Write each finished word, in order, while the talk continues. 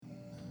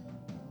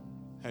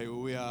Hey,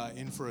 well, we are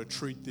in for a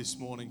treat this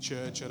morning,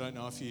 church. I don't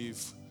know if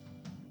you've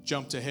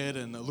jumped ahead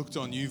and looked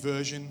on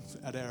YouVersion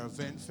at our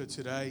event for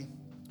today,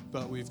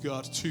 but we've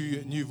got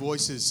two new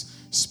voices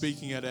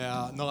speaking at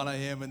our 9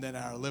 a.m. and then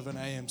our 11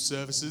 a.m.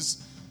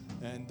 services.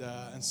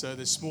 And so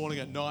this morning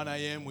at 9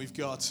 a.m. we've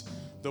got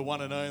the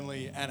one and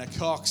only Anna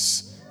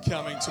Cox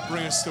coming to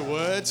bring us the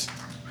word.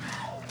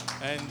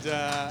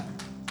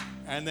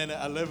 And then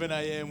at 11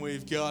 a.m.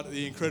 we've got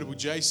the incredible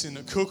Jason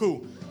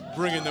Kukel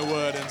bringing the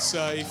word. And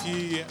so if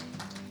you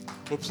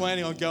were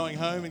planning on going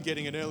home and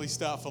getting an early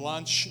start for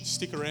lunch,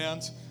 stick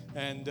around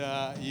and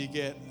you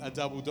get a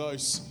double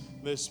dose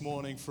this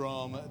morning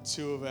from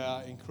two of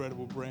our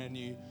incredible brand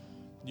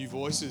new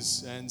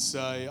voices. And so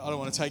I don't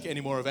want to take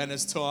any more of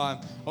Anna's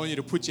time. I want you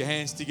to put your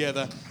hands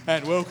together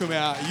and welcome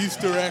our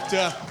youth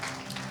director,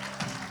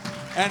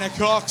 Anna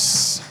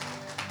Cox,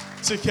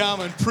 to come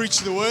and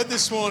preach the word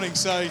this morning.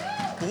 So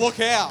look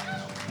out.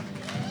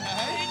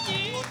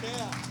 Thank you. Look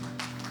out.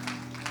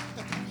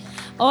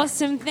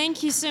 Awesome.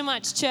 Thank you so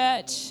much,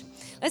 church.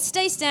 Let's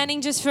stay standing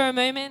just for a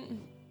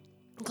moment.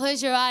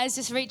 Close your eyes.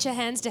 Just reach your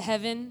hands to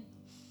heaven.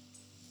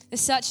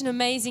 There's such an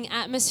amazing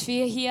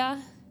atmosphere here.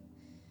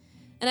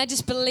 And I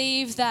just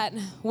believe that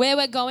where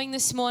we're going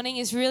this morning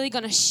is really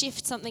going to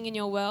shift something in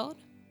your world.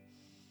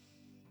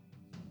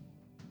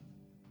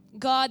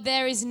 God,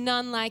 there is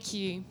none like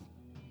you.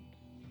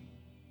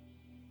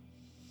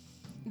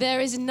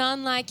 There is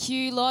none like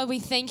you, Lord. We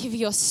thank you for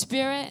your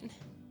spirit.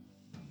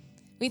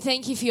 We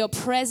thank you for your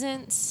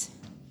presence.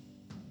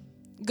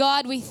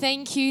 God, we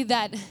thank you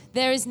that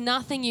there is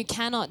nothing you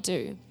cannot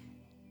do.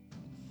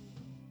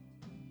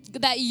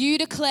 That you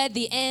declared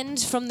the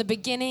end from the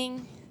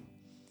beginning.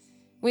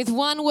 With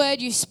one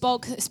word you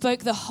spoke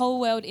the whole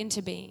world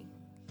into being.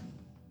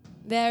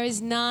 There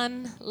is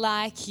none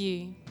like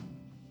you.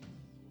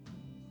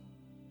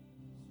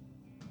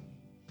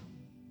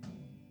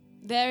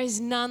 There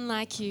is none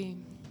like you.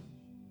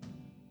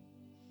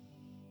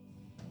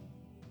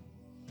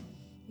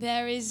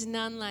 There is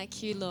none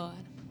like you, Lord.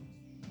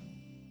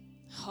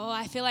 Oh,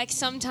 I feel like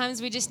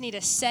sometimes we just need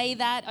to say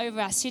that over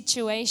our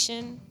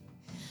situation,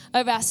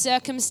 over our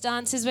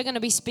circumstances. We're going to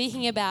be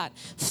speaking about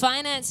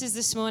finances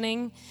this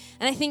morning,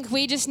 and I think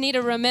we just need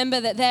to remember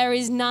that there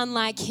is none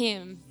like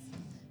him,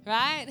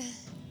 right?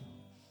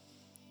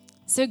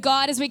 So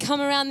God, as we come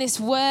around this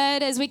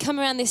word, as we come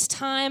around this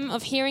time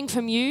of hearing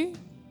from you,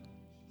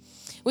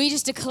 we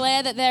just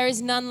declare that there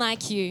is none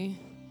like you.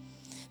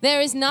 There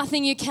is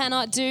nothing you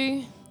cannot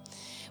do.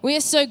 We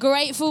are so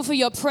grateful for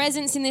your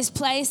presence in this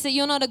place, that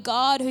you're not a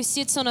God who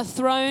sits on a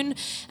throne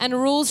and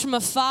rules from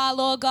afar,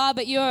 Lord God,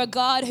 but you're a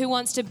God who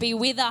wants to be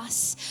with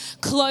us,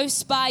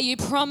 close by. You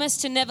promise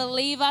to never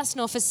leave us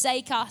nor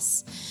forsake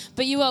us,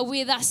 but you are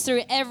with us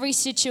through every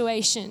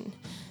situation.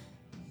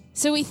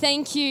 So we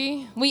thank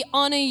you, we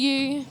honor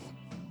you,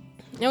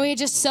 and we're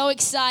just so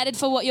excited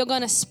for what you're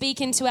going to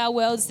speak into our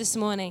worlds this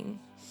morning.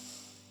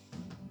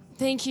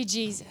 Thank you,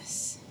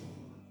 Jesus.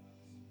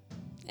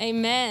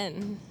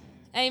 Amen.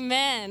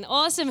 Amen.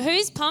 Awesome.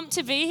 Who's pumped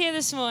to be here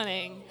this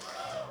morning?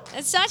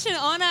 It's such an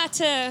honor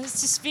to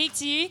speak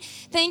to you.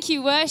 Thank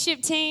you,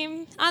 worship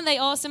team. Aren't they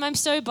awesome? I'm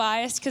so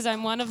biased because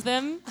I'm one of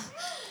them.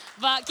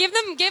 But give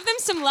them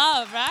some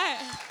love, right?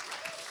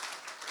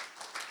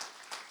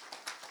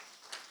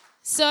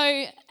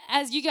 So,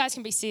 as you guys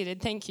can be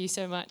seated, thank you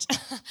so much.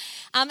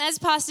 As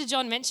Pastor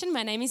John mentioned,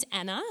 my name is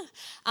Anna.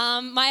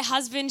 My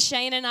husband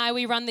Shane and I,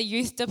 we run the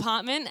youth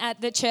department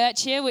at the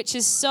church here, which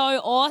is so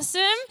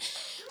awesome.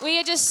 We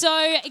are just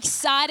so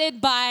excited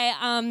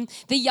by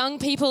the young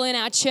people in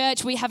our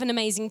church. We have an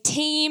amazing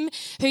team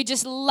who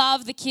just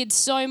love the kids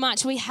so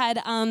much. We had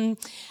an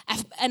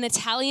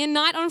Italian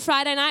night on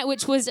Friday night,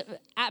 which was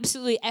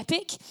absolutely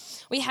epic.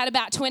 We had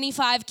about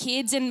 25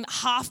 kids, and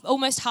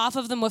almost half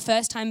of them were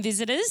first-time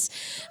visitors.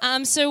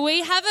 So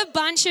we have a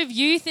bunch of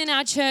youth in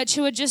our church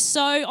who are just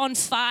so on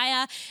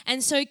fire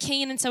and so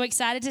keen and so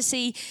excited to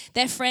see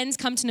their friends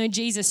come to know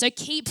Jesus. So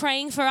keep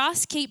praying for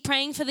us. Keep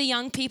praying for the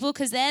young people,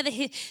 because they're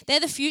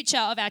the future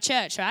of our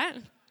church, right?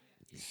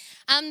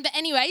 But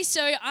anyway,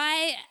 so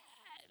I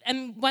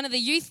am one of the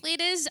youth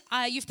leaders.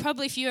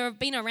 If you've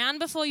been around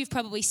before, you've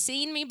probably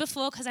seen me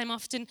before, because I'm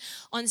often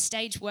on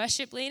stage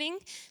worship leading.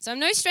 So I'm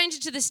no stranger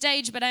to the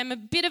stage, but I'm a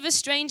bit of a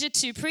stranger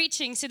to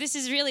preaching. So this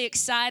is really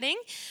exciting.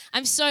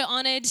 I'm so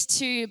honored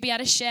to be able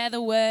to share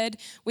the word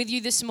with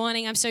you this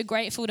morning. I'm so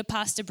grateful to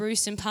Pastor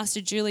Bruce and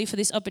Pastor Julie for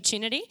this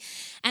opportunity.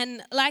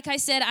 And like I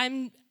said,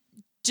 I'm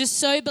just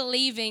so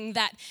believing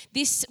that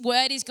this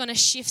word is going to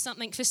shift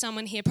something for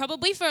someone here,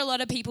 probably for a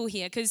lot of people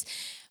here, because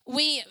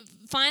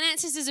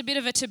finances is a bit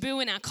of a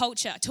taboo in our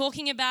culture.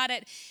 Talking about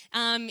it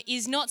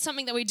is not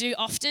something that we do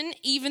often,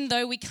 even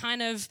though we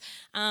kind of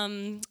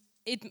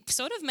it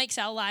sort of makes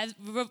our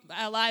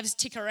lives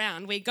tick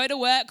around. We go to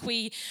work,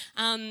 we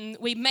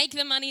make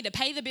the money to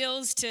pay the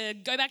bills, to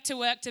go back to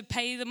work to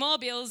pay the more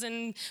bills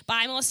and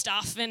buy more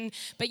stuff.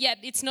 But yet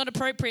it's not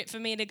appropriate for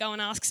me to go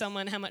and ask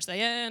someone how much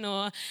they earn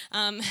or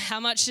how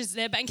much is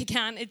their bank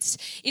account.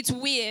 It's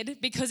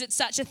weird because it's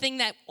such a thing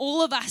that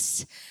all of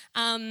us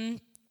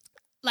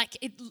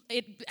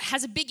it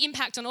has a big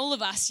impact on all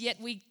of us, yet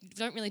we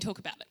don't really talk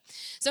about it.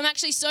 So I'm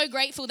actually so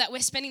grateful that we're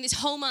spending this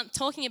whole month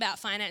talking about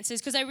finances,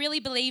 because I really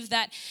believe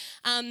that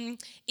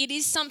it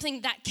is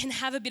something that can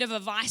have a bit of a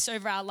vice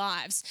over our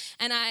lives.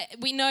 And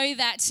we know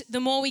that the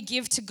more we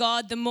give to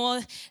God, the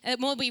more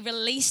we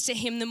release to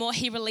Him, the more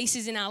He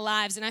releases in our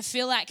lives. And I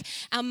feel like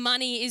our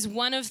money is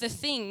one of the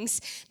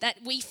things that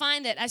we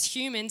find it as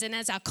humans and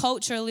as our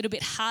culture a little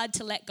bit hard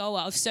to let go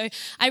of. So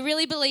I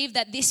really believe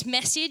that this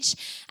message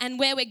and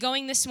where we're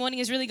going this morning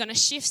is really going to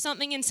shift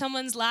something in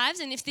someone's lives.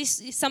 And if this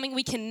is something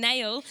we can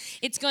nail,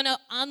 it's going to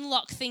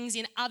unlock things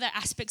in other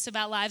aspects of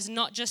our lives,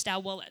 not just our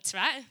wallets,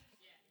 right?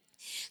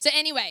 So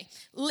anyway,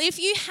 if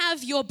you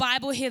have your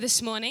Bible here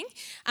this morning,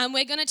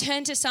 we're going to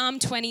turn to Psalm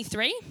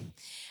 23.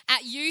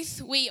 At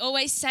youth, we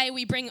always say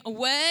we bring a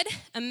word,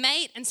 a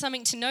mate, and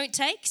something to note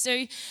take.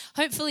 So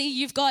hopefully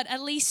you've got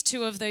at least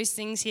two of those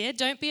things here.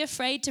 Don't be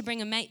afraid to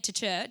bring a mate to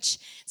church.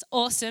 It's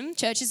awesome.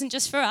 Church isn't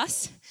just for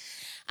us.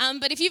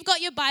 But if you've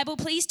got your Bible,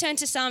 please turn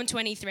to Psalm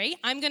 23.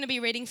 I'm going to be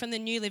reading from the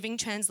New Living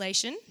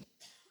Translation.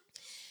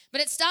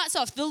 But it starts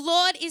off, "The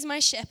Lord is my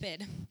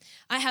shepherd.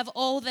 I have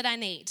all that I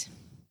need.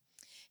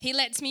 He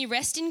lets me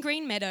rest in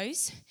green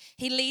meadows.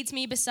 He leads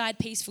me beside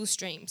peaceful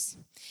streams.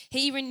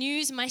 He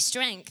renews my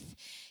strength.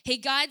 He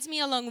guides me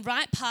along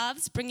right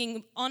paths,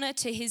 bringing honor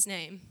to His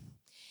name.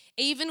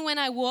 Even when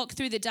I walk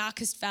through the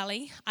darkest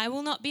valley, I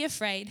will not be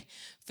afraid,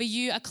 for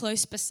you are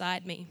close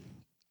beside me.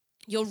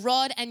 Your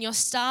rod and your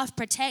staff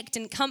protect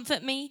and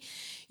comfort me.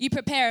 You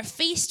prepare a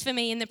feast for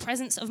me in the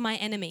presence of my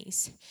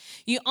enemies.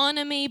 You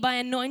honor me by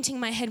anointing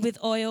my head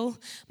with oil.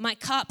 My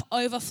cup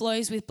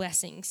overflows with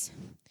blessings.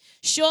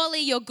 Surely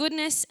your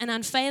goodness and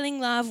unfailing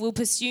love will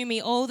pursue me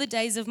all the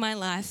days of my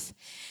life,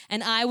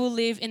 and I will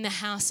live in the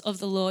house of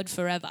the Lord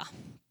forever."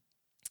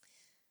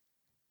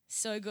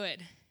 So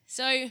good.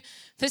 So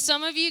for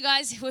some of you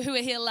guys who were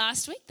here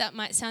last week, that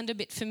might sound a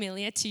bit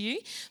familiar to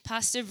you.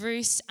 Pastor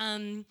Bruce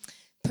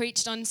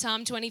preached on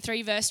Psalm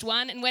 23 verse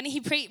 1, and when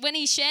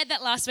he shared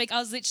that last week, I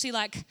was literally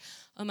like,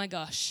 oh my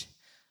gosh,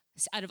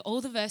 out of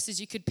all the verses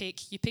you could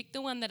pick, you picked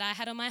the one that I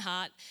had on my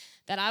heart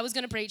that I was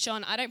going to preach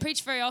on. I don't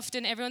preach very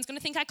often. Everyone's going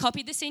to think I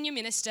copied the senior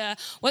minister.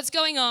 What's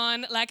going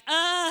on? But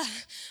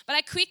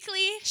I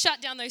quickly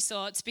shut down those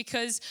thoughts,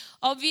 because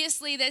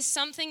obviously there's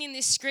something in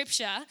this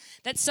scripture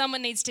that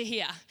someone needs to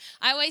hear.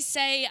 I always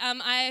say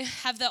I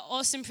have the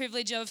awesome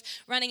privilege of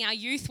running our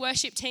youth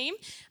worship team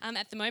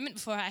at the moment,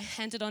 before I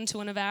hand it on to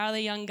one of our other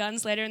young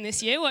guns later in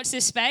this year. Watch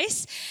this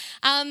space.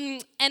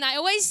 And I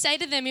always say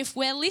to them, if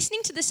we're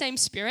listening to the same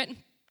Spirit,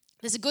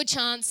 there's a good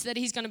chance that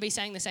He's going to be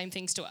saying the same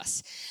things to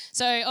us.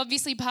 So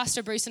obviously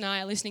Pastor Bruce and I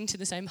are listening to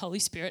the same Holy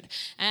Spirit,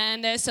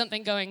 and there's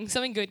something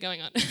good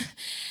going on.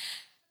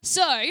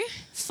 So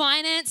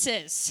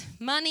finances,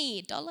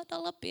 money, dollar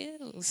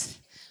bills,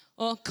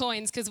 or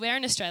coins, because we're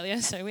in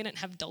Australia, so we don't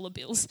have dollar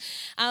bills.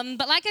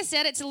 But like I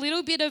said, it's a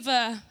little bit of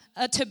a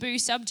taboo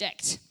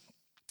subject.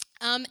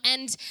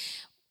 And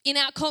in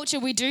our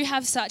culture, we do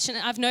have such, and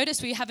I've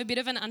noticed we have a bit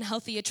of an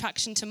unhealthy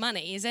attraction to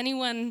money. Is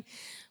anyone...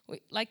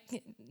 Like,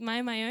 am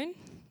I my own?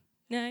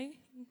 No?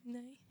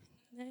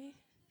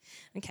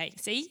 Okay,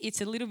 see,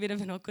 it's a little bit of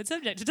an awkward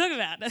subject to talk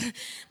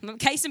about.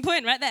 Case in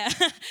point right there.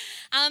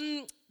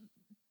 And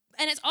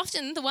it's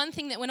often the one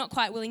thing that we're not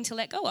quite willing to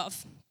let go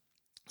of.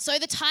 So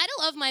the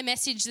title of my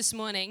message this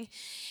morning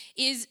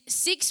is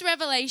 6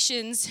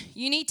 revelations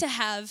you need to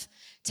have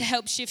to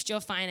help shift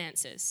your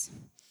finances.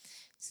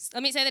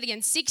 Let me say that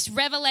again, 6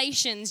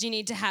 revelations you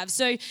need to have.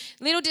 So,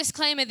 little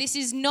disclaimer, this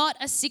is not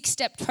a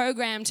 6-step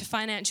program to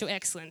financial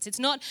excellence. It's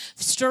not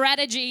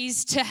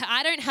strategies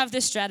I don't have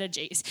the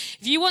strategies.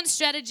 If you want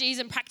strategies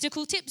and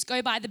practical tips,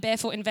 go buy The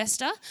Barefoot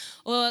Investor.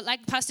 Or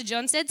like Pastor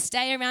John said,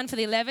 stay around for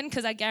the 11,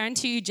 because I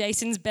guarantee you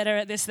Jason's better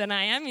at this than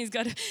I am. He's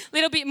got a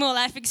little bit more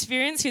life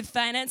experience with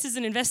finances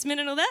and investment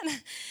and all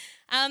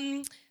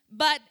that.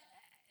 But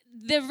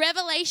the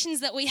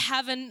revelations that we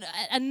have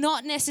are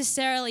not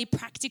necessarily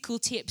practical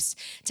tips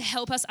to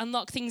help us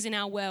unlock things in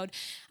our world,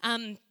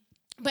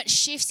 but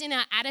shifts in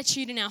our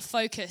attitude and our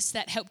focus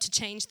that help to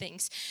change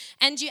things.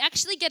 And you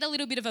actually get a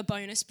little bit of a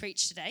bonus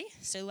preach today.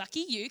 So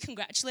lucky you,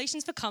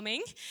 congratulations for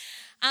coming.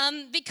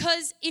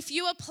 Because if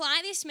you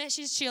apply this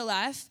message to your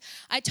life,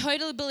 I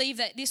totally believe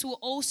that this will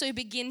also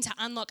begin to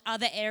unlock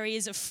other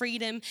areas of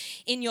freedom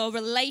in your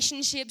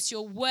relationships,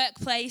 your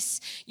workplace,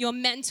 your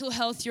mental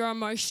health, your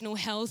emotional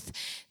health.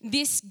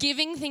 This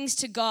giving things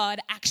to God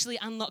actually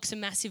unlocks a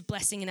massive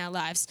blessing in our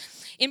lives.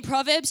 In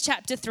Proverbs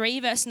chapter 3,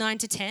 verse 9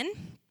 to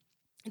 10,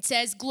 it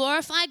says,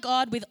 "Glorify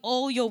God with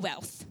all your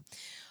wealth,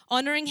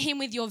 honoring Him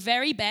with your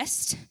very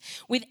best,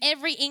 with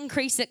every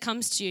increase that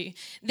comes to you.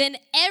 Then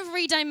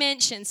every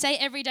dimension," say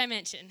every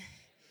dimension.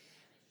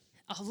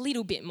 A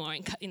little bit more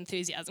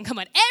enthusiasm. Come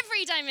on,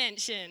 every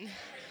dimension.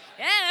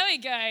 Yeah, there we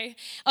go.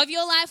 Of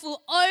your life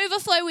will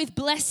overflow with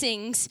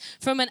blessings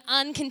from an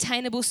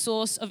uncontainable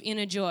source of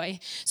inner joy.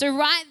 So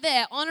right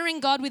there, honoring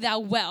God with our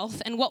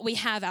wealth and what we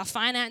have, our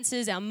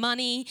finances, our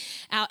money,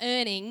 our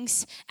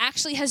earnings,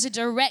 actually has a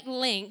direct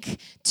link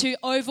to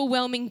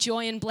overwhelming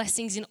joy and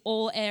blessings in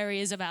all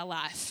areas of our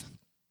life.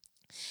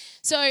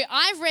 So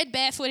I've read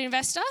Barefoot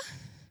Investor.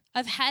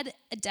 I've had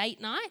a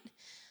date night.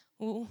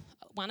 Well,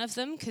 one of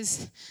them,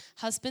 because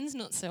husband's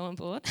not so on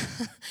board.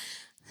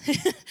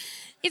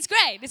 It's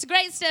great. It's a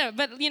great step,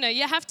 but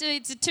you have to.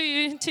 It's a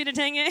two to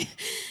tango.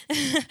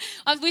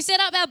 We set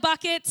up our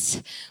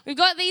buckets. We've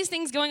got these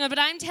things going on, but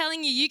I'm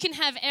telling you, you can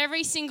have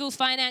every single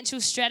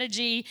financial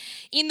strategy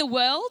in the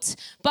world,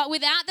 but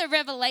without the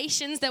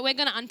revelations that we're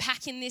going to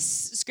unpack in this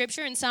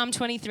scripture in Psalm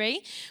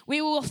 23, we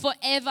will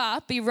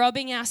forever be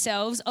robbing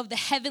ourselves of the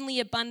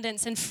heavenly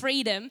abundance and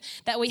freedom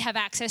that we have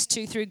access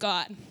to through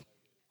God.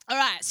 All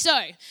right. So,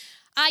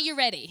 are you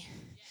ready?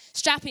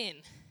 Strap in.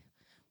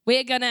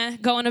 We're going to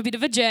go on a bit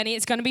of a journey.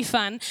 It's going to be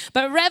fun.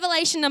 But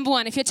revelation number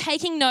 1, if you're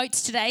taking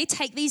notes today,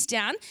 take these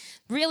down.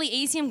 Really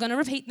easy. I'm going to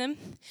repeat them.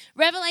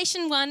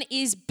 Revelation 1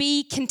 is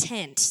be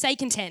content. Say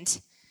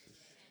content.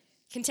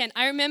 Content.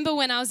 I remember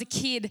when I was a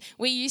kid,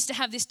 we used to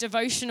have this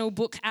devotional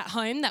book at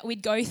home that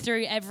we'd go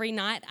through every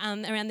night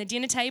around the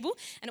dinner table,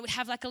 and it would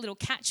have like a little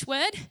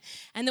catchword.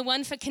 And the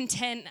one for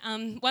content,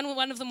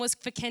 one of them was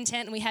for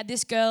content, and we had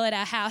this girl at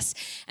our house.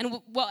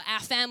 And what our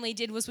family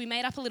did was we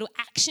made up a little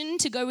action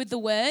to go with the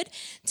word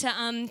to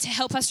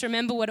help us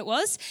remember what it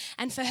was.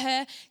 And for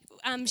her,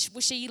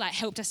 she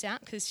helped us out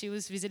because she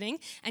was visiting.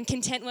 And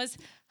content was,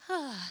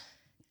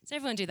 Does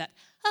everyone do that?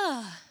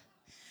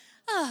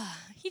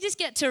 You just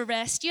get to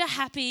rest. You're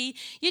happy.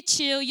 You're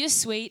chill. You're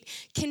sweet.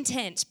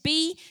 Content.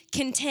 Be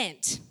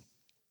content.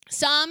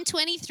 Psalm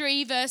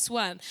 23 verse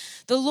 1.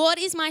 The Lord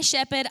is my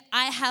shepherd.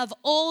 I have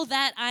all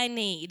that I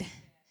need.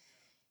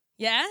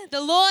 Yeah?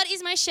 The Lord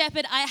is my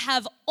shepherd. I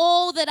have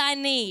all that I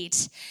need.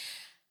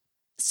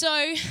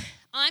 So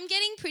I'm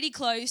getting pretty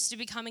close to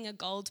becoming a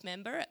gold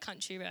member at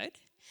Country Road.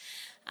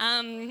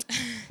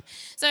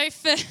 So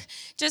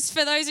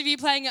for those of you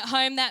playing at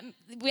home, that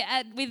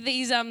with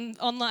these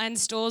online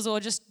stores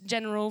or just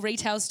general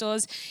retail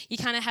stores, you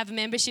kind of have a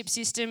membership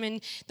system,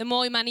 and the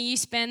more money you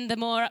spend, the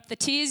more up the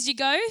tiers you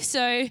go.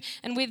 So,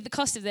 and with the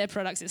cost of their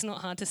products, it's not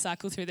hard to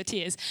cycle through the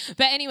tiers.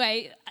 But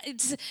anyway,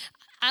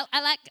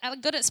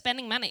 I'm good at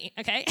spending money,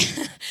 okay?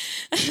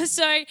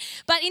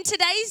 But in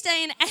today's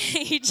day and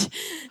age,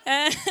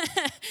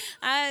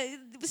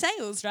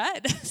 sales,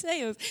 right?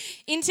 Sales.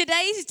 In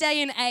today's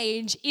day and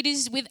age, it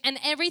is and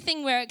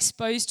everything we're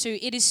exposed to,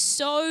 it is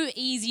so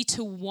easy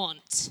to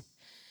want.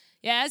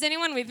 Yeah, is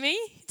anyone with me?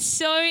 It's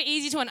so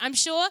easy to want. I'm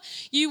sure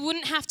you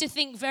wouldn't have to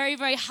think very,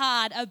 very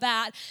hard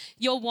about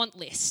your want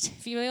list.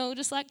 If you all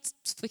just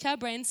flick our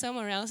brains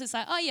somewhere else, it's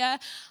like, oh yeah,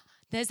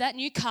 there's that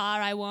new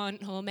car I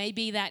want, or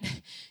maybe that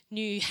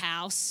new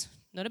house.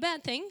 Not a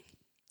bad thing.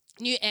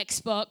 New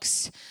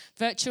Xbox,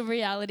 virtual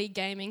reality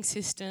gaming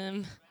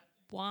system.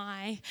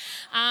 Why?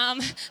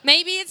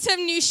 Maybe it's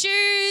some new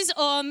shoes,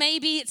 or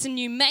maybe it's a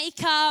new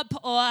makeup,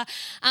 or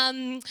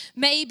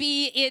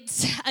maybe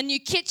it's a new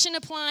kitchen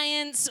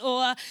appliance,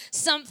 or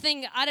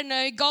something, I don't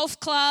know, golf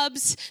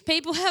clubs.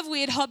 People have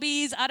weird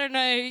hobbies. I don't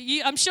know.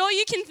 I'm sure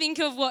you can think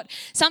of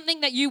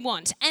something that you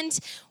want. And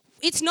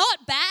it's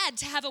not bad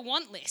to have a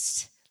want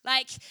list.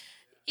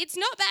 It's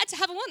not bad to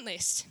have a want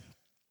list.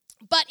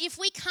 But if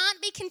we can't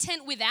be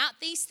content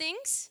without these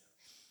things,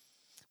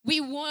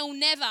 we will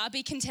never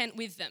be content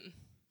with them.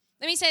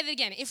 Let me say that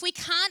again. If we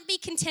can't be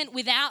content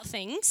without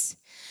things,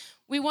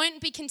 we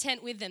won't be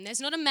content with them.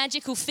 There's not a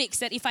magical fix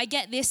that if I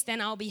get this,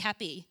 then I'll be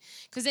happy.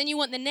 Because then you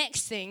want the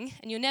next thing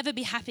and you'll never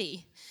be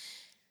happy.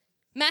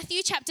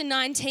 Matthew chapter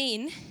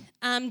 19,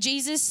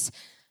 Jesus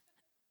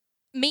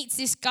meets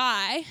this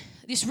guy,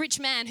 this rich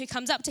man who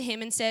comes up to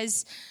him and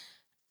says,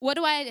 what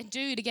do I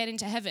do to get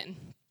into heaven?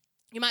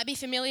 You might be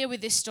familiar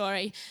with this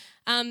story.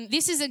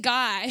 This is a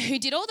guy who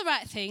did all the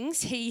right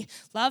things. He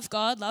loved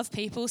God, loved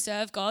people,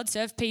 served God,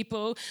 served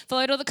people,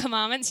 followed all the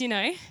commandments,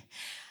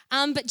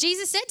 But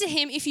Jesus said to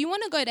him, if you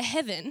want to go to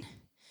heaven,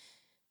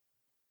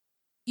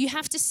 you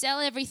have to sell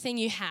everything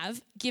you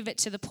have, give it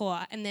to the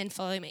poor, and then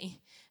follow me,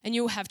 and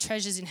you will have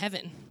treasures in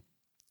heaven.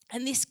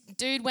 And this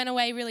dude went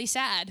away really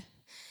sad.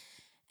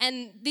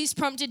 And this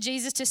prompted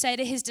Jesus to say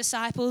to his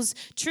disciples,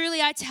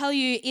 truly I tell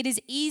you, it is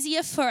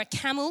easier for a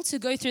camel to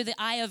go through the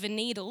eye of a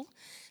needle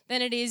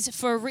than it is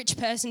for a rich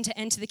person to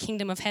enter the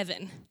kingdom of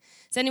heaven.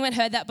 Has anyone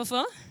heard that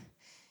before?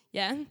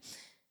 Yeah.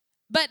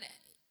 But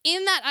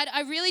in that,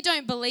 I really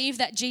don't believe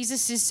that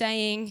Jesus is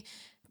saying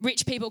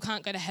rich people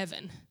can't go to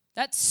heaven.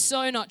 That's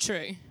so not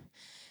true.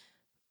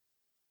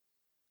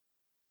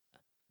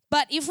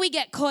 But if we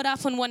get caught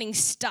up on wanting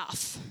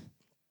stuff,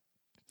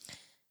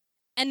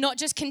 and not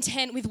just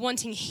content with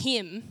wanting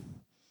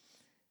him,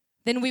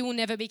 then we will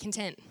never be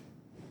content.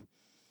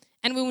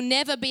 And we will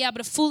never be able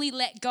to fully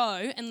let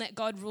go and let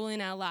God rule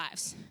in our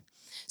lives.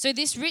 So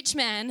this rich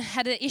man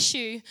had an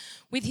issue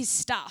with his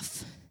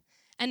stuff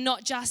and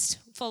not just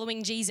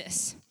following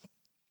Jesus.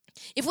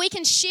 If we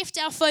can shift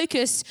our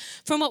focus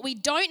from what we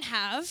don't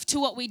have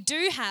to what we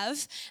do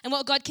have and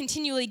what God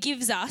continually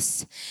gives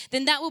us,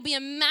 then that will be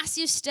a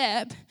massive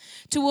step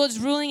towards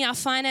ruling our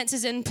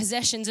finances and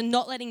possessions and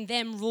not letting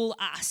them rule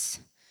us.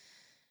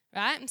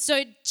 Right?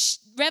 So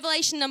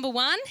revelation number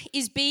 1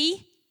 is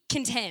be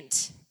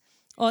content.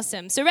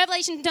 Awesome. So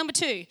revelation number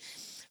 2,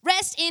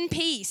 rest in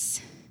peace.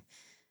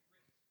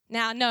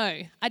 Now,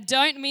 no, I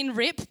don't mean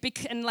rip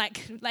and like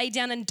lay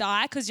down and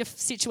die because your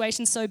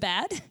situation's so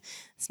bad.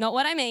 It's not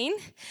what I mean.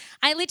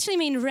 I literally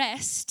mean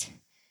rest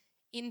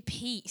in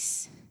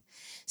peace.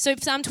 So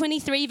Psalm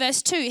 23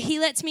 verse 2, he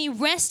lets me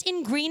rest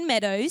in green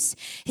meadows.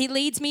 He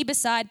leads me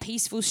beside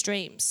peaceful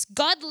streams.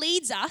 God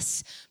leads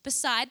us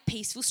beside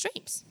peaceful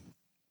streams.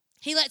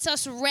 He lets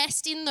us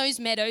rest in those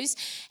meadows.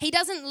 He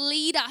doesn't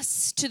lead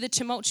us to the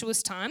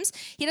tumultuous times.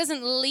 He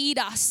doesn't lead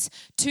us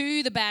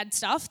to the bad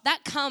stuff.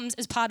 That comes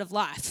as part of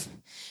life.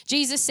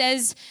 Jesus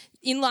says,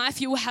 in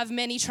life you will have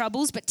many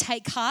troubles, but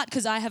take heart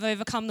because I have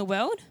overcome the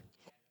world.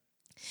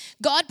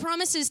 God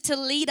promises to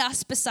lead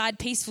us beside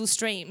peaceful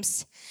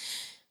streams,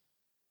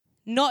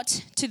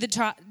 not to the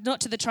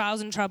trials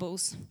and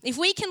troubles. If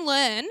we can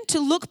learn to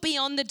look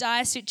beyond the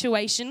dire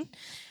situation,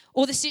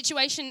 or the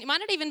situation, it might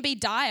not even be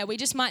dire. We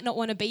just might not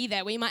want to be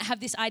there. We might have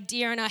this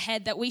idea in our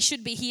head that we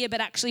should be here,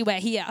 but actually we're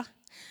here.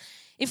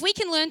 If we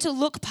can learn to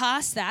look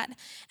past that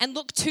and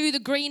look to the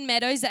green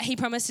meadows that he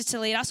promises to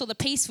lead us, or the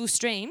peaceful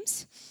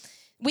streams,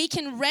 we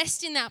can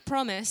rest in that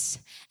promise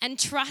and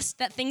trust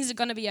that things are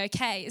going to be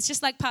okay. It's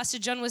just like Pastor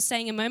John was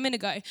saying a moment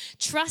ago.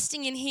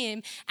 Trusting in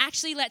him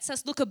actually lets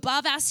us look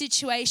above our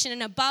situation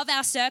and above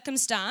our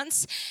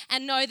circumstance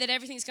and know that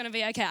everything's going to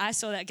be okay. I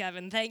saw that,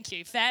 Gavin. Thank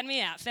you. Fan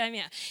me out.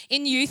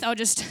 In youth, I'll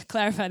just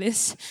clarify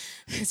this.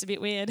 It's a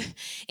bit weird.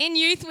 In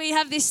youth, we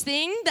have this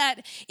thing that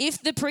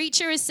if the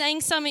preacher is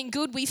saying something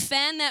good, we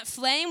fan that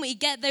flame. We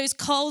get those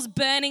coals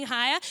burning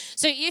higher.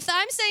 So if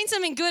I'm saying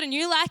something good and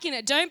you're liking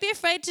it, don't be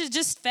afraid to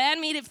just fan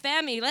me.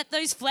 Let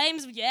those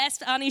flames,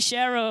 yes, Auntie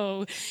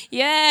Cheryl,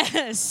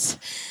 yes.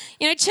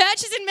 You know,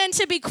 church isn't meant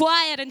to be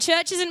quiet and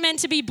church isn't meant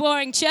to be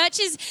boring.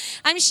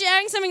 I'm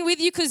sharing something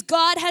with you because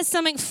God has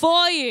something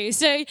for you.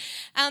 So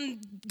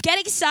get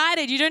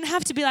excited. You don't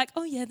have to be like,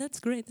 oh yeah, that's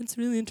great. That's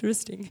really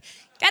interesting.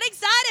 Get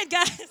excited,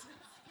 guys.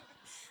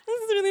 This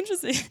is really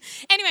interesting.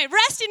 Anyway,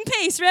 rest in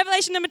peace,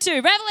 Revelation number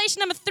 2. Revelation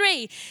number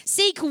 3,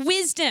 seek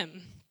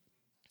wisdom.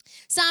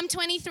 Psalm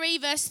 23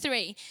 verse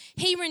 3,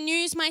 he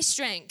renews my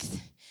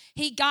strength.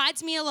 He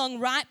guides me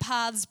along right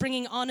paths,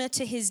 bringing honor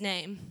to his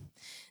name.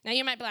 Now,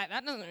 you might be like,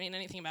 that doesn't mean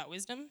anything about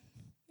wisdom. What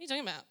are you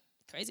talking about,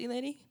 crazy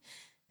lady?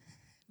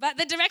 But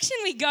the direction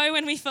we go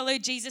when we follow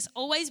Jesus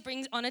always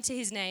brings honor to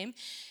his name,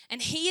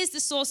 and he is the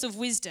source of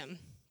wisdom.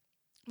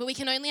 But we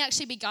can only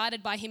actually be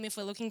guided by him if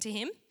we're looking to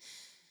him.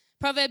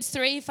 Proverbs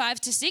 3,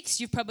 5-6,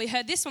 you've probably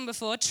heard this one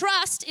before.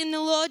 Trust in the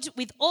Lord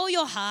with all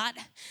your heart.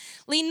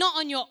 Lean not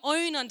on your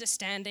own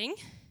understanding,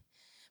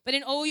 but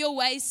in all your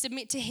ways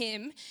submit to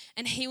him,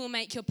 and he will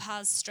make your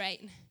paths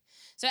straight.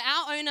 So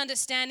our own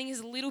understanding is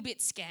a little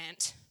bit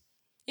scant,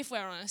 if we're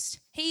honest.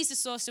 He's the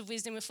source of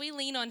wisdom. If we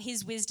lean on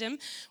his wisdom,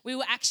 we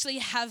will actually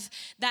have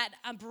that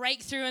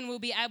breakthrough, and we'll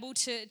be able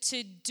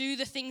to do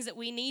the things that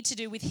we need to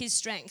do with his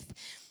strength.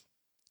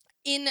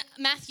 In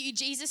Matthew,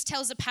 Jesus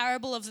tells a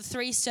parable of the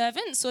 3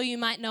 servants, or you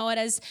might know it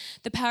as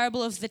the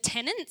parable of the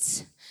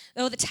talents,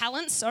 not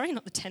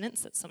the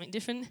tenants, that's something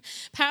different.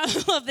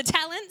 Parable of the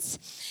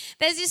talents.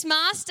 There's this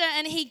master,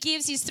 and he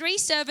gives his 3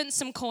 servants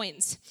some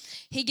coins.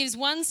 He gives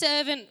one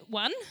servant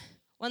 1,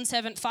 one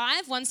servant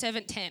 5, one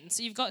servant 10.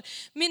 So you've got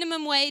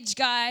minimum wage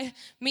guy,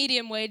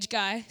 medium wage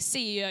guy,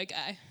 CEO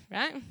guy,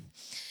 right?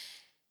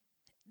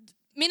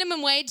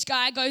 Minimum wage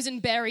guy goes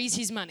and buries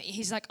his money.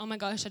 He's like, oh my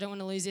gosh, I don't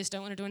want to lose this.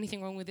 Don't want to do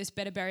anything wrong with this.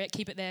 Better bury it,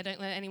 keep it there.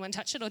 Don't let anyone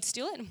touch it or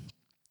steal it.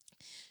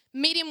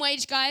 Medium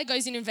wage guy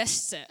goes and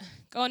invests it.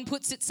 Go and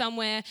puts it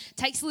somewhere,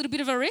 takes a little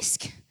bit of a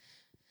risk.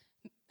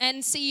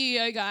 And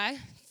CEO guy,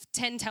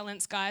 10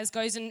 talents guys,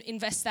 goes and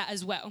invests that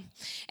as well.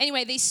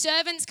 Anyway, these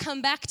servants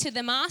come back to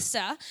the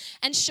master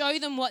and show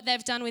them what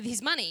they've done with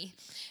his money.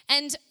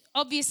 And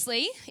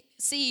obviously,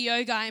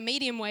 CEO guy,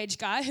 medium wage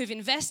guy who've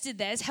invested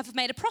theirs have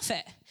made a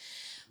profit.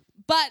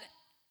 But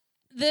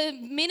the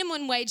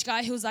minimum wage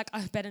guy who was like,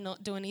 I better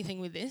not do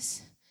anything with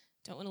this.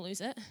 Don't want to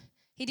lose it.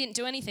 He didn't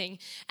do anything.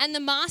 And the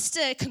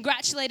master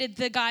congratulated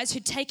the guys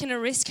who'd taken a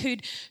risk,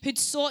 who'd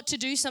sought to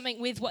do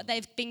something with what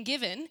they've been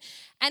given.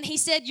 And he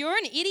said, you're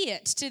an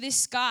idiot to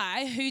this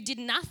guy who did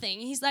nothing.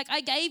 He's like,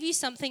 I gave you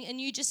something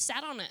and you just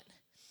sat on it.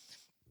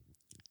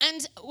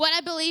 And what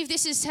I believe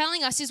this is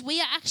telling us is we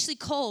are actually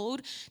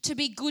called to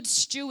be good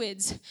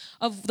stewards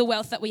of the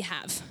wealth that we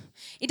have.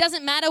 It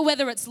doesn't matter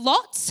whether it's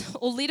lots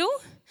or little,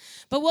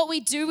 but what we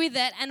do with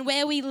it and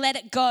where we let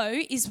it go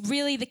is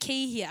really the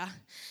key here.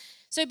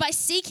 So by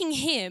seeking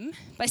him,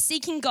 by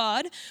seeking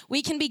God,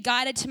 we can be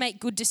guided to make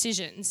good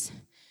decisions,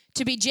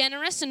 to be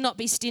generous and not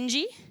be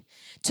stingy,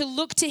 to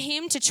look to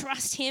him, to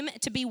trust him,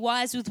 to be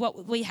wise with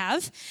what we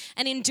have.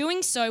 And in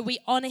doing so, we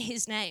honor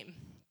his name.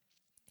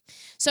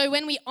 So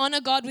when we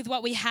honor God with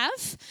what we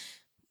have,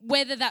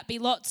 whether that be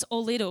lots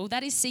or little,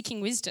 that is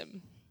seeking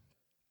wisdom.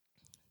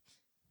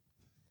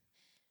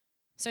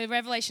 So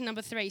Revelation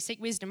number 3, seek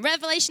wisdom.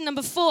 Revelation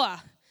number 4,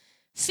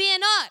 fear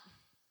not.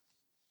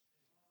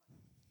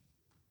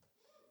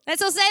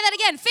 Let's all say that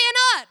again, fear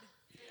not.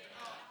 Fear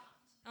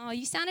not. Oh,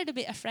 you sounded a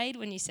bit afraid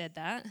when you said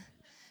that.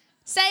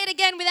 Say it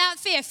again without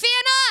fear. Fear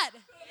not.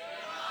 Fear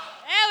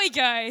not. There we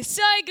go.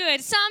 So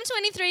good. Psalm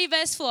 23,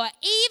 verse 4.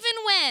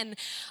 Even when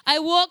I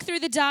walk through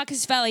the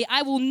darkest valley,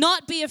 I will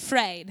not be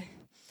afraid,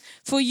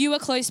 for you are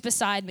close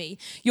beside me.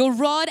 Your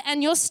rod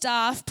and your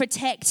staff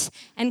protect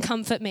and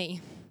comfort me.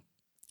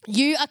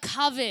 You are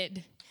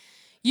covered.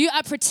 You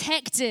are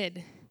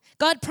protected.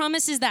 God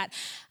promises that.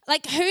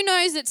 Like, who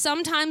knows that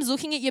sometimes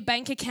looking at your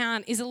bank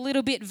account is a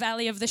little bit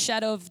valley of the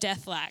shadow of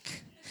death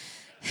like?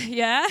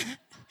 Yeah?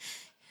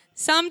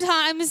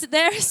 Sometimes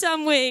there are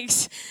some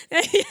weeks. Yeah,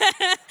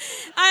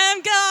 I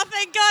am God.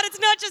 Thank God it's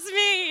not just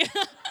me.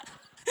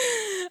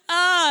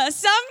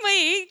 Some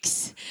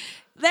weeks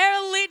there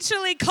are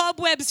literally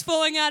cobwebs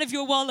falling out of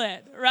your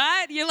wallet,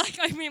 right? You're like,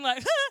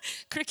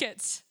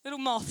 crickets, little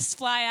moths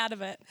fly out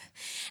of it.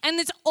 And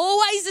it's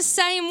always the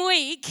same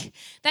week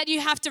that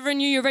you have to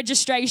renew your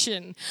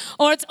registration.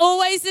 Or it's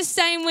always the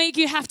same week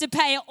you have to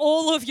pay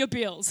all of your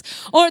bills.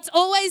 Or it's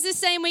always the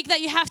same week that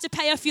you have to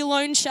pay off your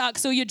loan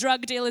sharks or your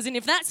drug dealers. And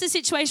if that's the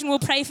situation, we'll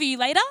pray for you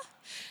later.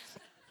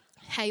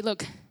 Hey,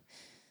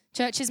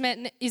 church is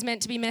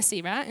meant to be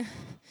messy, right?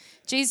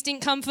 Jesus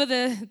didn't come for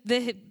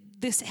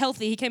this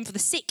healthy, he came for the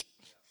sick.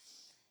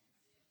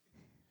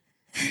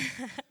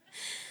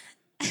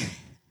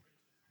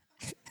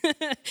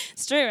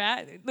 It's true,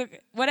 right? Look,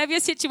 whatever your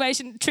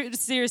situation,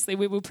 seriously,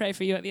 we will pray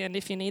for you at the end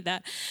if you need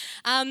that.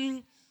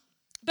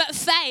 But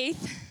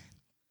faith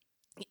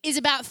is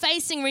about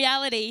facing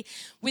reality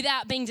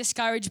without being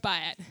discouraged by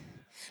it.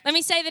 Let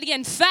me say that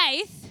again.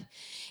 Faith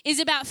is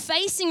about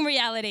facing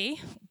reality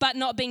but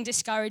not being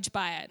discouraged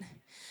by it.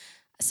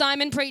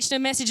 Simon preached a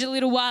message a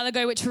little while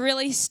ago which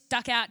really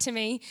stuck out to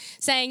me,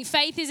 saying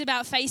faith is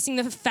about facing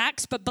the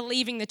facts but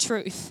believing the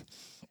truth.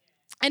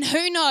 And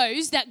who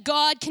knows that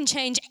God can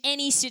change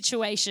any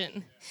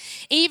situation.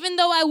 Even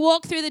though I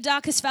walk through the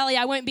darkest valley,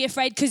 I won't be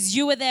afraid because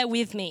you are there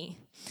with me.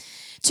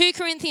 2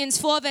 Corinthians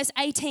 4 verse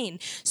 18.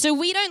 So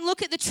we don't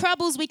look at the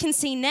troubles we can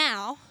see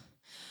now.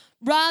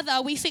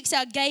 Rather, we fix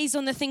our gaze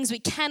on the things we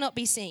cannot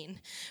be seen.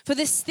 For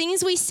the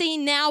things we see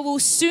now will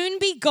soon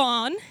be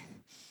gone,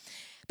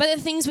 but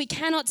the things we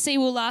cannot see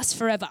will last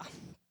forever.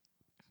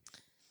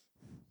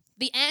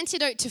 The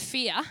antidote to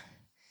fear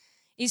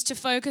is to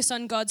focus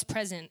on God's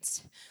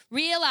presence.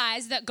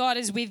 Realize that God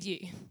is with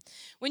you.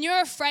 When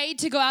you're afraid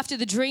to go after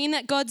the dream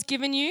that God's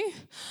given you,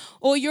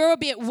 or you're a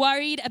bit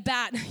worried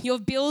about your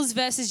bills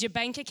versus your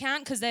bank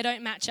account because they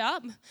don't match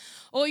up,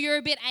 or you're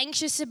a bit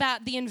anxious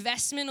about the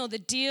investment or the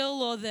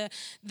deal or the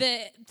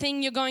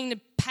thing you're going to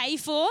pay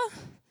for,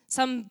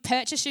 some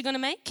purchase you're going to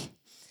make,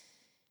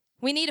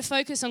 we need to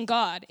focus on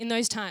God in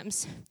those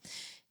times.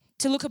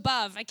 To look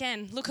above,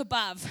 again, look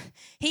above.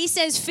 He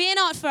says, fear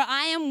not, for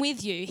I am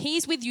with you.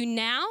 He's with you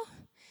now.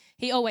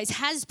 He always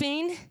has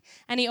been,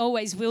 and he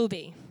always will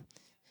be.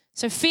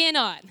 So fear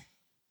not.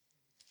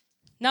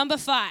 Number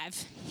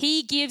 5,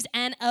 he gives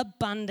an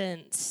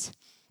abundance.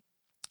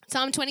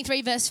 Psalm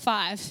 23, verse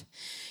 5.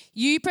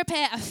 You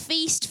prepare a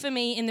feast for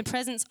me in the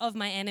presence of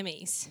my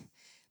enemies.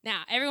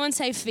 Now, everyone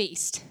say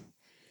feast.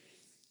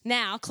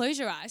 Now, close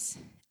your eyes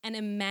and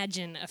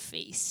imagine a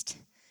feast.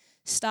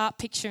 Start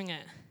picturing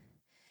it.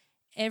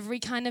 Every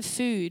kind of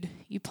food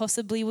you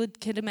possibly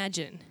could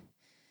imagine.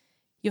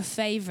 Your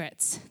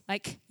favorites.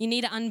 Like, you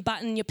need to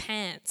unbutton your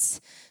pants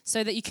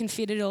so that you can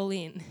fit it all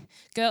in.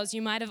 Girls,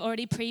 you might have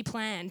already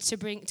pre-planned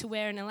to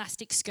wear an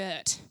elastic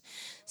skirt.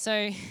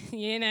 So,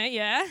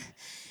 yeah.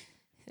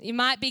 You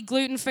might be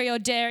gluten-free or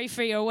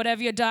dairy-free or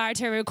whatever your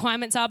dietary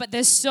requirements are, but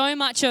there's so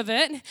much of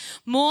it,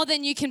 more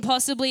than you can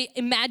possibly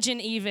imagine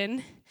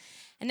even.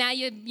 And now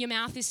your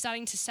mouth is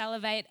starting to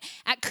salivate.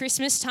 At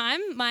Christmas time,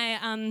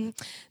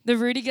 the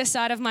Rudiger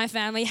side of my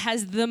family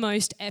has the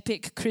most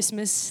epic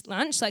Christmas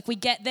lunch. Like, we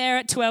get there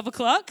at 12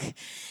 o'clock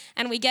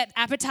and we get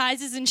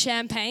appetizers and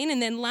champagne,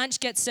 and then lunch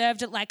gets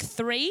served at like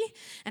 3,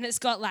 and it's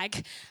got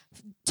like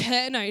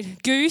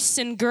goose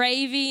and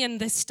gravy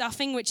and the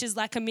stuffing, which is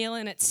like a meal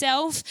in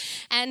itself.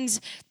 And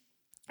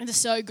it's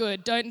so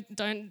good.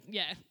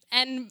 Yeah.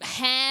 And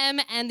ham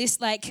and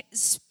this like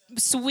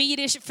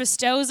Swedish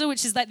frostelza,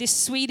 which is like this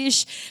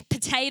Swedish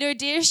potato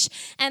dish.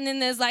 And then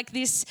there's like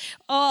this,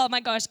 oh my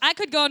gosh, I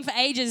could go on for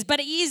ages, but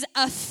it is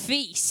a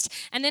feast.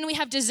 And then we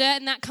have dessert,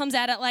 and that comes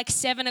out at like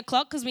 7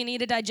 o'clock because we need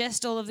to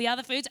digest all of the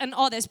other foods. And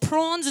there's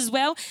prawns as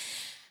well.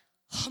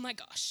 Oh my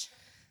gosh.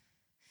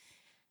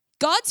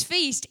 God's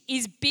feast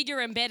is bigger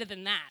and better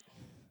than that,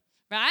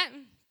 right?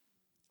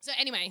 So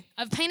anyway,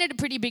 I've painted a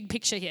pretty big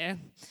picture here.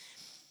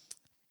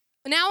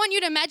 Now I want you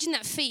to imagine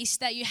that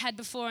feast that you had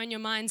before in your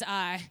mind's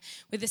eye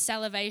with the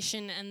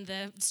salivation and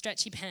the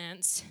stretchy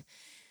pants.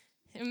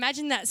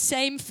 Imagine that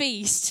same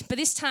feast, but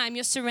this time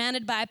you're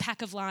surrounded by a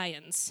pack of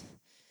lions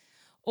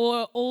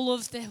or all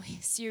of the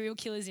serial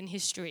killers in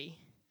history.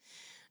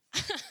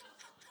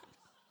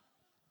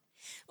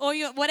 Or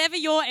whatever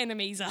your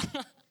enemies are.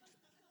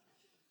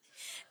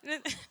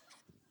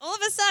 All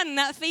of a sudden,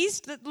 that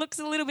feast that looks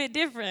a little bit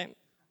different.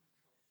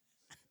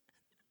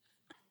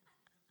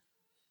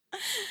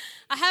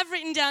 I have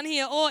written down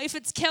here, or if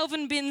it's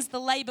Kelvin Binns, the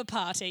Labour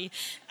Party.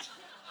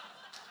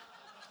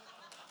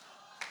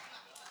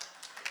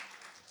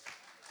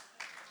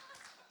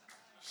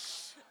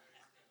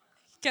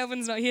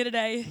 Kelvin's not here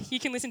today. You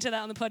can listen to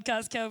that on the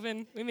podcast,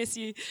 Kelvin. We miss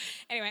you.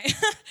 Anyway,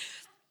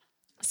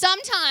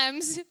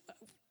 sometimes,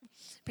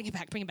 bring it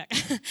back.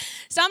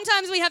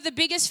 Sometimes we have the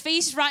biggest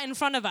feast right in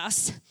front of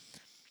us,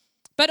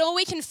 but all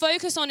we can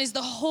focus on is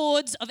the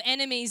hordes of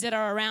enemies that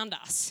are around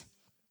us.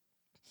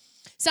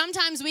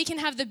 Sometimes we can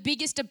have the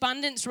biggest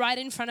abundance right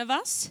in front of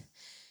us,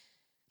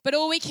 but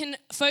all we can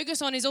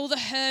focus on is all the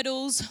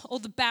hurdles, all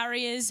the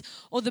barriers,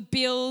 or the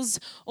bills,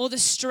 or the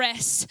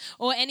stress,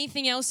 or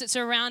anything else that's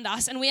around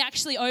us, and we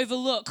actually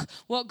overlook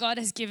what God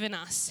has given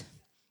us.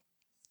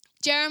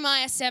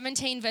 Jeremiah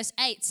 17 verse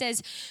 8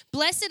 says,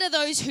 "Blessed are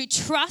those who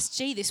trust,"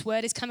 this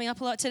word is coming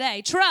up a lot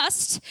today,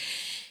 "trust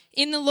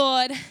in the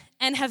Lord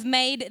and have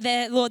made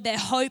their Lord their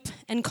hope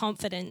and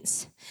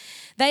confidence.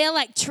 They are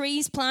like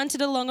trees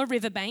planted along a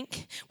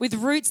riverbank with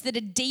roots that are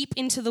deep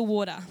into the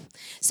water.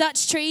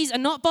 Such trees are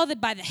not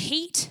bothered by the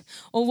heat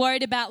or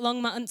worried about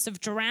long months of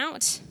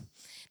drought.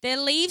 Their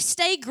leaves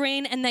stay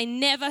green and they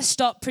never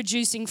stop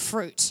producing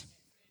fruit."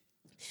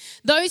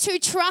 Those who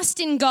trust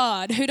in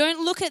God, who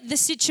don't look at the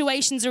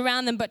situations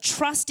around them but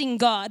trust in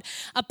God,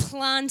 are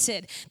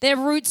planted. Their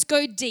roots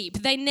go deep.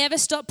 They never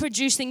stop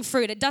producing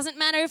fruit. It doesn't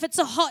matter if it's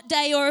a hot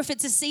day or if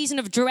it's a season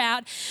of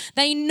drought.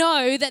 They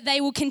know that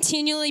they will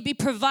continually be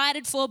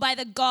provided for by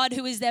the God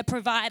who is their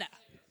provider.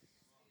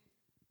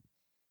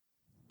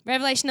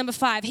 Revelation number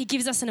 5, he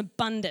gives us an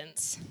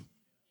abundance.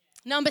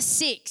 Number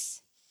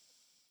 6,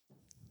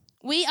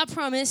 we are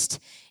promised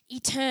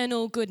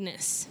eternal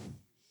goodness.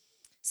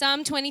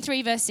 Psalm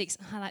 23 verse 6.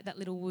 I like that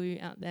little woo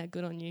out there.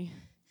 Good on you.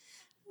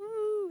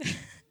 Woo. You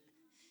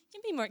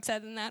can be more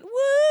excited than that. Woo,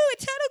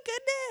 eternal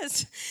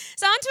goodness.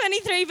 Psalm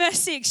 23 verse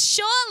 6.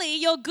 "Surely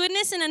your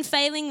goodness and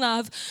unfailing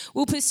love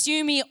will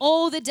pursue me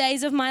all the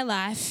days of my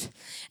life,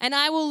 and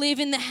I will live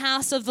in the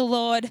house of the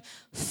Lord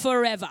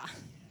forever."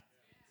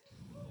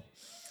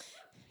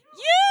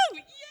 You!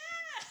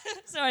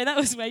 Yeah! Sorry, that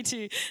was way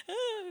too.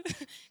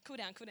 Cool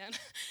down.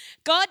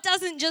 God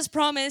doesn't just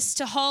promise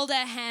to hold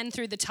our hand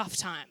through the tough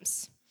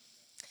times.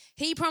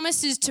 He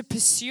promises to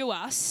pursue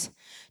us,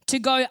 to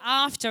go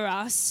after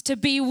us, to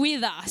be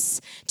with us,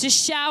 to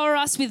shower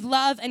us with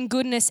love and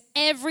goodness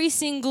every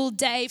single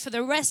day for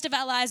the rest of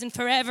our lives and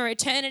forever,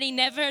 eternity,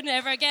 never and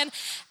ever again.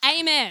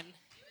 Amen.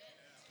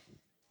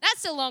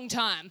 That's a long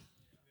time.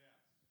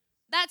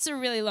 That's a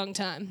really long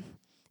time.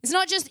 It's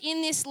not just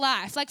in this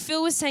life. Like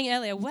Phil was saying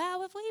earlier,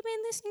 wow, have we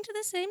been listening to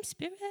the same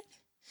Spirit?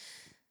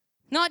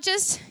 Not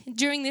just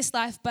during this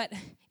life, but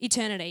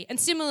eternity. And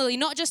similarly,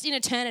 not just in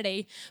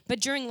eternity, but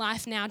during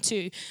life now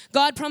too.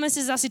 God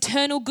promises us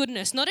eternal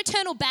goodness, not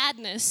eternal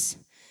badness,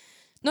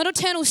 not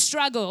eternal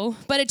struggle,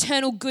 but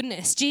eternal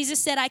goodness.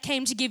 Jesus said, "I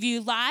came to give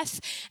you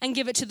life and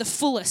give it to the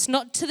fullest,"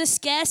 not to the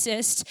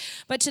scarcest,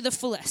 but to the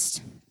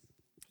fullest.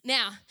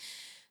 Now,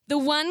 the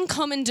one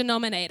common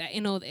denominator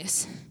in all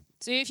this.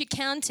 So if you're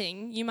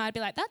counting, you might be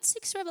like, that's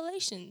 6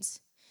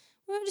 revelations.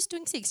 We're just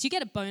doing 6. You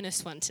get a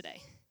bonus one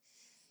today.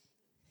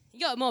 You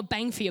got more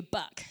bang for your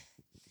buck.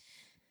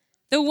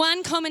 The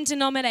one common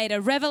denominator,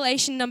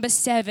 revelation number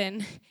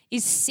 7,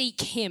 is seek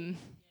him.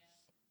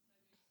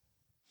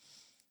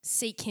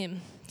 Seek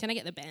him. Can I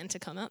get the band to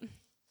come up?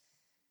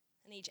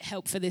 I need your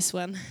help for this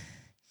one.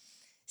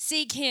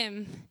 Seek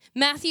him.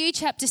 Matthew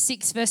chapter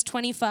 6, verse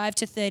 25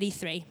 to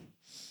 33.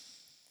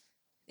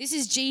 This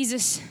is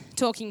Jesus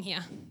talking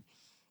here.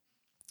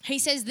 He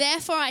says,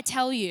 "Therefore I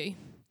tell you,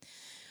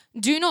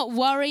 do not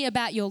worry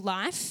about your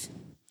life,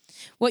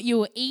 what you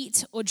will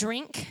eat or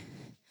drink,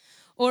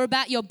 or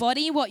about your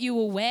body, what you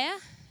will wear."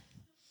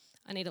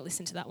 I need to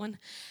listen to that one.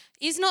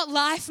 "Is not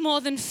life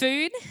more than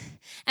food,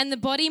 and the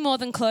body more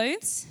than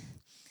clothes?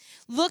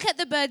 Look at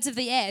the birds of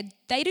the air.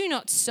 They do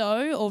not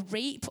sow or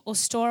reap or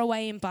store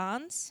away in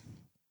barns,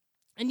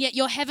 and yet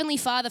your heavenly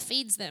Father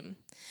feeds them.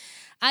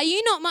 Are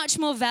you not much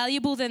more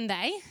valuable than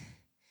they?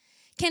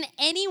 Can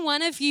any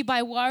one of you,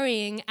 by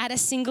worrying, add a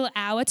single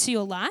hour to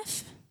your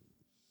life?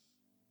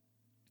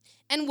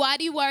 And why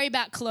do you worry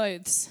about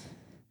clothes?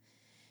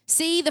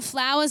 See the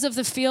flowers of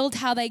the field,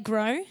 how they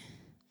grow.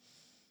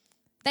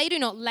 They do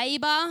not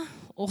labor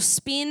or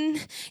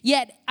spin,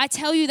 yet I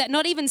tell you that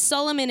not even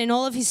Solomon in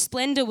all of his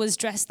splendor was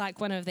dressed like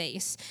one of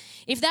these.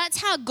 If that's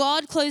how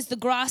God clothes the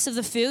grass of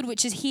the field,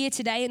 which is here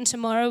today and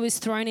tomorrow is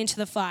thrown into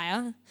the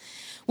fire,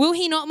 will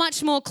he not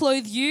much more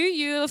clothe you,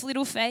 you of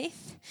little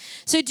faith?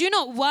 So do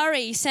not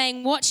worry,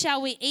 saying, what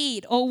shall we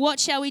eat? Or what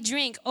shall we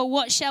drink? Or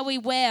what shall we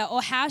wear?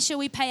 Or how shall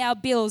we pay our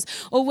bills?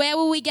 Or where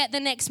will we get the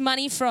next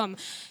money from?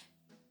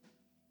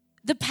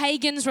 The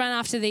pagans run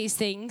after these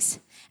things,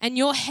 and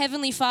your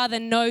heavenly Father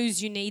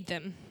knows you need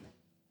them.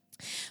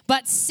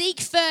 But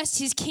seek first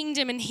his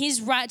kingdom and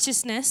his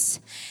righteousness,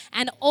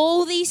 and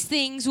all these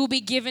things will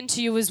be given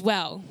to you as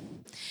well.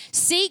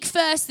 Seek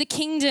first the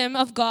kingdom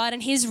of God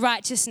and his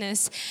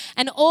righteousness,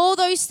 and all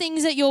those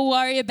things that you'll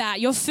worry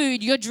about, your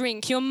food, your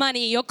drink, your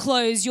money, your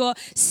clothes, your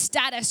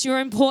status, your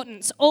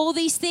importance, all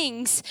these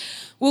things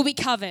will be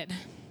covered.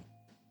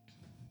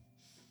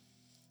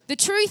 The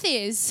truth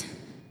is,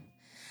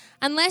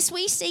 unless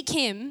we seek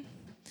him,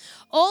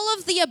 all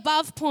of the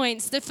above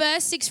points, the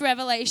first 6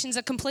 revelations,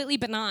 are completely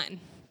benign.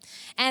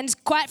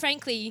 and quite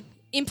frankly,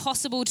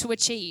 impossible to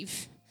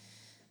achieve.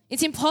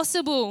 It's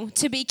impossible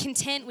to be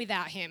content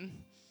without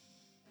him.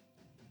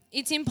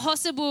 It's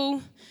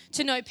impossible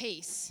to know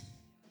peace.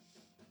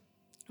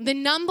 The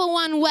number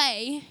one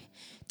way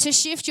to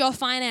shift your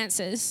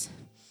finances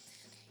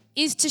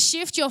is to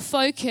shift your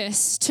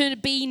focus to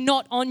be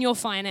not on your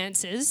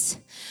finances,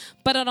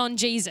 but on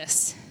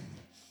Jesus.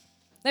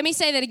 Let me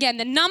say that again.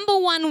 The number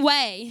one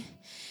way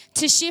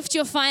to shift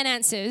your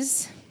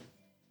finances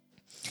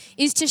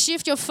is to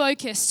shift your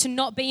focus to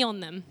not be on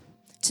them,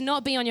 to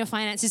not be on your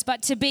finances,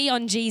 but to be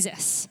on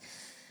Jesus.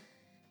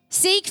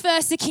 Seek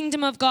first the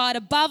kingdom of God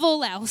above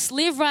all else,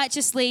 live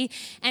righteously,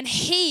 and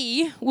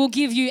he will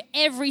give you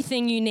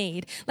everything you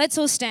need. Let's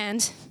all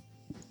stand.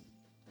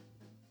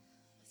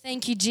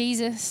 Thank you,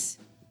 Jesus.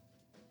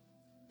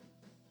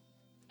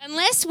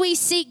 Unless we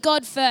seek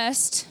God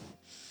first,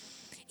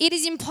 it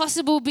is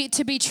impossible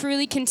to be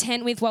truly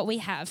content with what we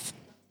have.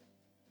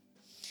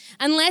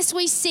 Unless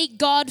we seek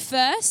God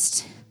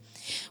first,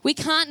 we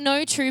can't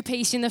know true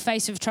peace in the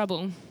face of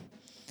trouble.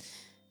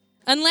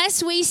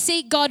 Unless we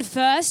seek God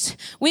first,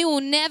 we will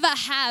never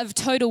have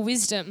total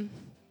wisdom.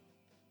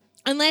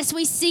 Unless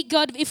we seek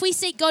God, if we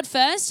seek God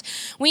first,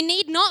 we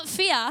need not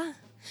fear,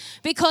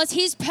 because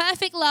his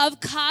perfect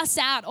love casts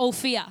out all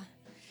fear.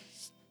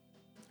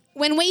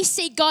 When we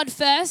seek God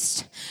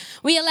first,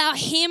 we allow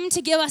him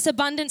to give us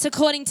abundance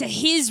according to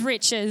his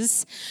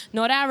riches,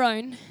 not our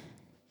own.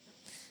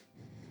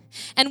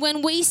 And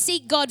when we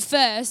seek God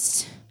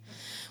first,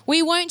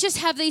 we won't just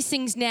have these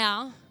things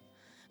now,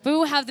 but we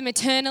will have them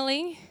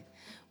eternally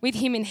with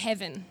him in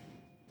heaven.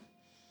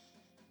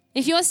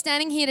 If you're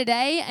standing here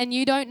today and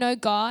you don't know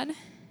God,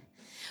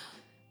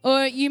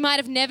 or you might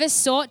have never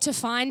sought to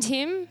find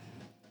him,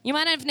 you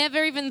might have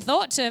never even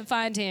thought to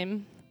find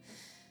him,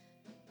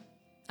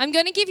 I'm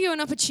going to give you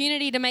an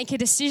opportunity to make a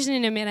decision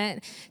in a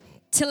minute,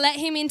 to let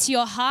him into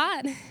your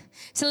heart,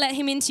 to let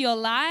him into your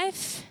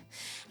life,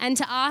 and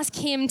to ask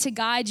him to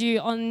guide you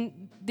on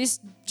this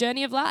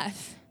journey of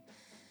life.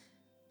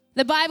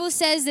 The Bible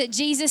says that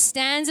Jesus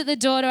stands at the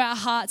door to our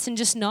hearts and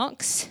just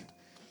knocks,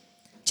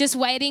 just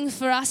waiting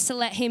for us to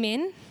let him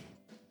in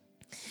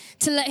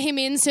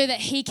so that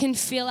he can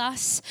fill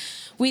us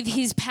with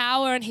his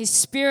power and his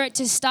spirit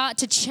to start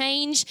to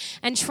change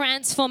and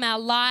transform our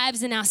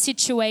lives and our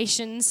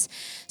situations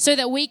so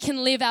that we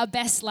can live our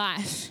best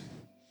life,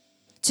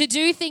 to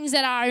do things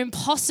that are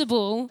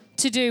impossible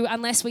to do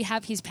unless we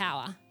have his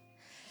power.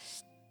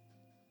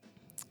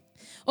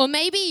 Or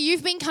maybe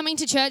you've been coming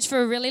to church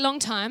for a really long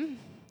time.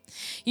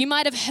 You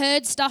might have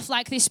heard stuff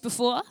like this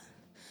before.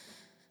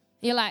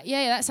 You're like,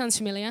 yeah, that sounds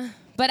familiar.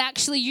 But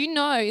actually, you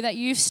know that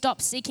you've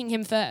stopped seeking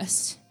him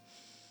first.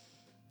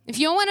 If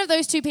you're one of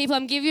those two people,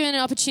 I'm giving you an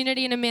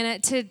opportunity in a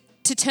minute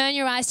to turn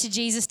your eyes to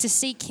Jesus, to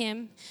seek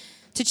him,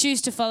 to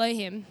choose to follow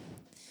him.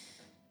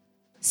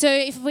 So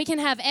if we can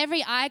have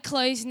every eye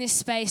closed in this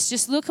space,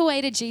 just look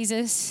away to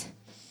Jesus.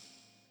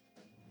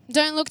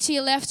 Don't look to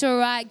your left or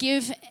right.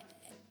 Give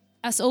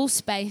us all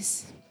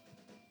space.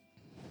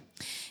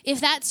 If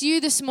that's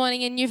you this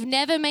morning and you've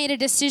never made a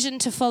decision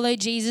to follow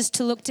Jesus,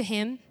 to look to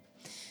him,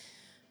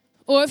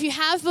 or if you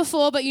have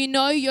before but you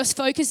know your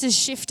focus has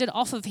shifted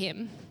off of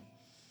him,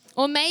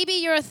 or maybe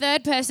you're a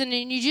third person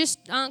and you just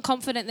aren't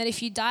confident that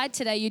if you died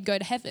today you'd go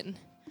to heaven.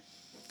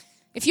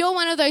 If you're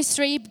one of those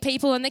three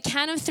people, on the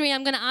count of three,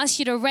 I'm going to ask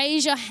you to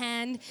raise your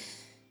hand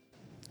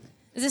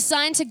as a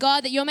sign to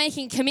God that you're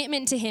making a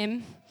commitment to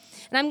him,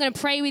 and I'm going to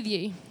pray with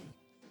you.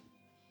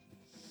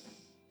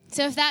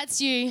 So if that's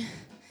you,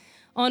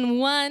 on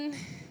 1,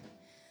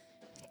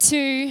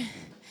 2,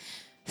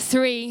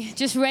 3,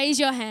 just raise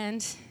your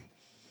hand.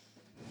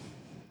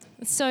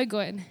 It's so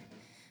good.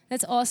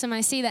 That's awesome.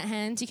 I see that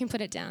hand. You can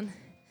put it down.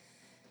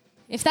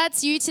 If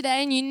that's you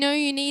today and you know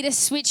you need to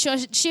switch or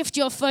shift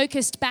your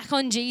focus back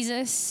on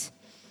Jesus,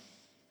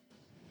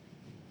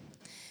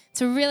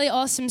 it's a really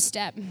awesome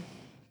step.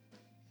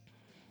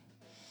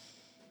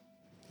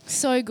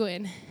 So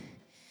good.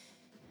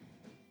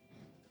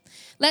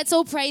 Let's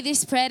all pray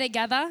this prayer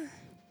together.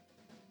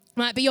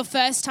 Might be your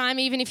first time,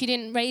 even if you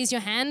didn't raise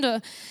your hand, or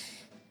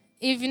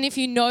even if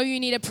you know you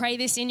need to pray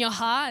this in your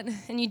heart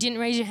and you didn't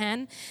raise your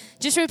hand.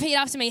 Just repeat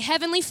after me.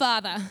 Heavenly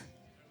Father,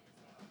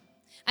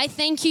 I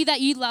thank you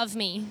that you love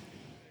me.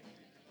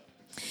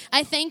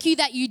 I thank you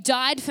that you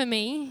died for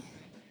me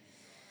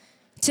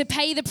to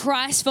pay the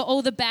price for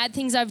all the bad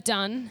things I've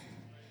done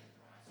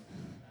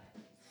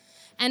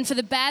and for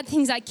the bad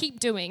things I keep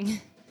doing.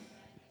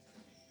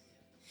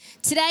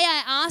 Today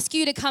I ask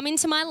you to come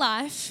into my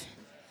life.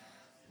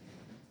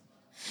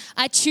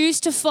 I choose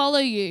to follow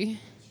you,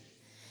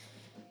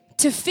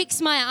 to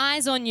fix my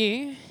eyes on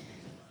you,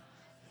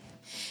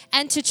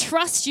 and to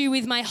trust you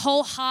with my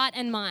whole heart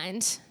and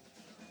mind.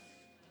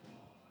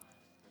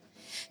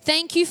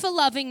 Thank you for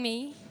loving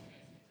me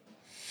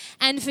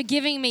and for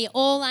giving me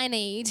all I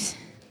need.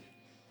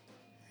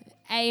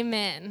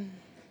 Amen.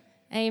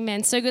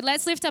 Amen. So good.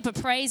 Let's lift up a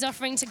praise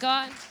offering to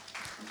God.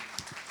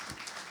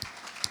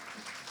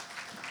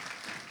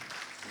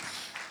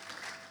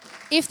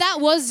 If that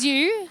was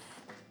you,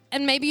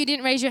 and maybe you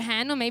didn't raise your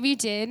hand, or maybe you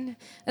did,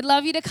 I'd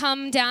love you to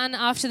come down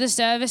after the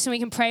service and we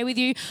can pray with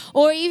you.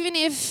 Or even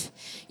if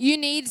you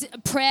need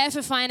prayer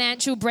for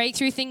financial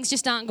breakthrough, things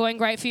just aren't going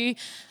great for you.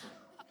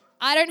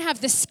 I don't have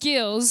the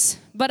skills,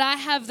 but I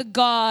have the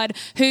God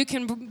who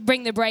can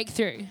bring the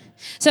breakthrough.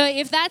 So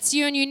if that's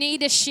you and you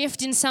need a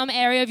shift in some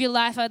area of your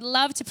life, I'd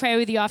love to pray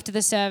with you after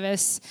the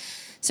service.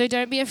 So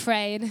don't be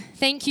afraid.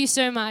 Thank you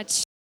so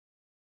much.